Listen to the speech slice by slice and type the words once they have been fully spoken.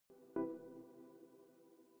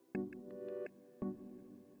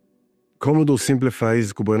Komodor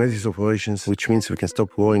simplifies Kubernetes operations, which means we can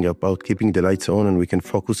stop worrying about keeping the lights on and we can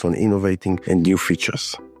focus on innovating and new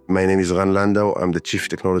features. My name is Landau. I'm the Chief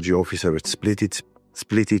Technology Officer at Splitit.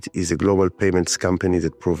 Splitit is a global payments company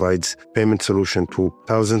that provides payment solutions to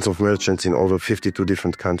thousands of merchants in over 52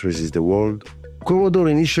 different countries in the world. Komodor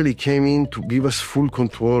initially came in to give us full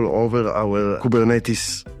control over our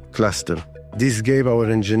Kubernetes cluster. This gave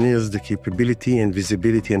our engineers the capability and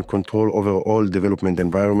visibility and control over all development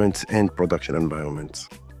environments and production environments.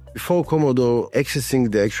 Before Komodor,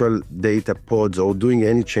 accessing the actual data pods or doing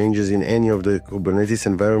any changes in any of the Kubernetes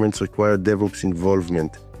environments required DevOps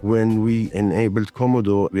involvement. When we enabled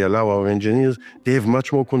Komodor, we allow our engineers to have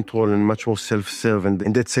much more control and much more self-serve,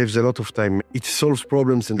 and that saves a lot of time. It solves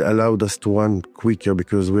problems and allowed us to run quicker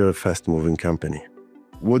because we're a fast-moving company.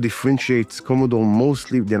 What differentiates Komodor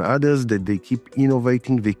mostly than others that they keep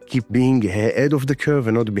innovating, they keep being ahead of the curve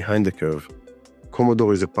and not behind the curve.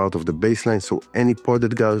 Komodor is a part of the baseline, so any pod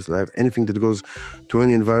that goes live, anything that goes to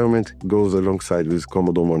any environment goes alongside with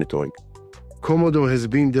Komodor monitoring. Komodor has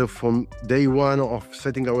been there from day one of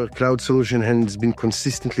setting our cloud solution and has been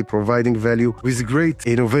consistently providing value with great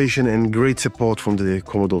innovation and great support from the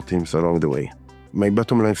Komodor teams along the way. My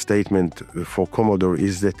bottom line statement for Komodor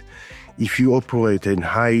is that if you operate in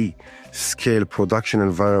high-scale production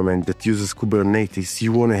environment that uses Kubernetes,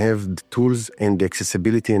 you want to have the tools and the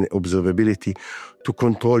accessibility and observability to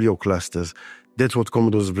control your clusters. That's what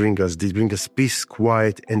Komodor bring us. They bring us peace,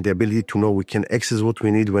 quiet, and the ability to know we can access what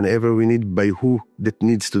we need whenever we need by who that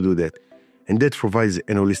needs to do that. And that provides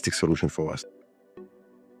an holistic solution for us.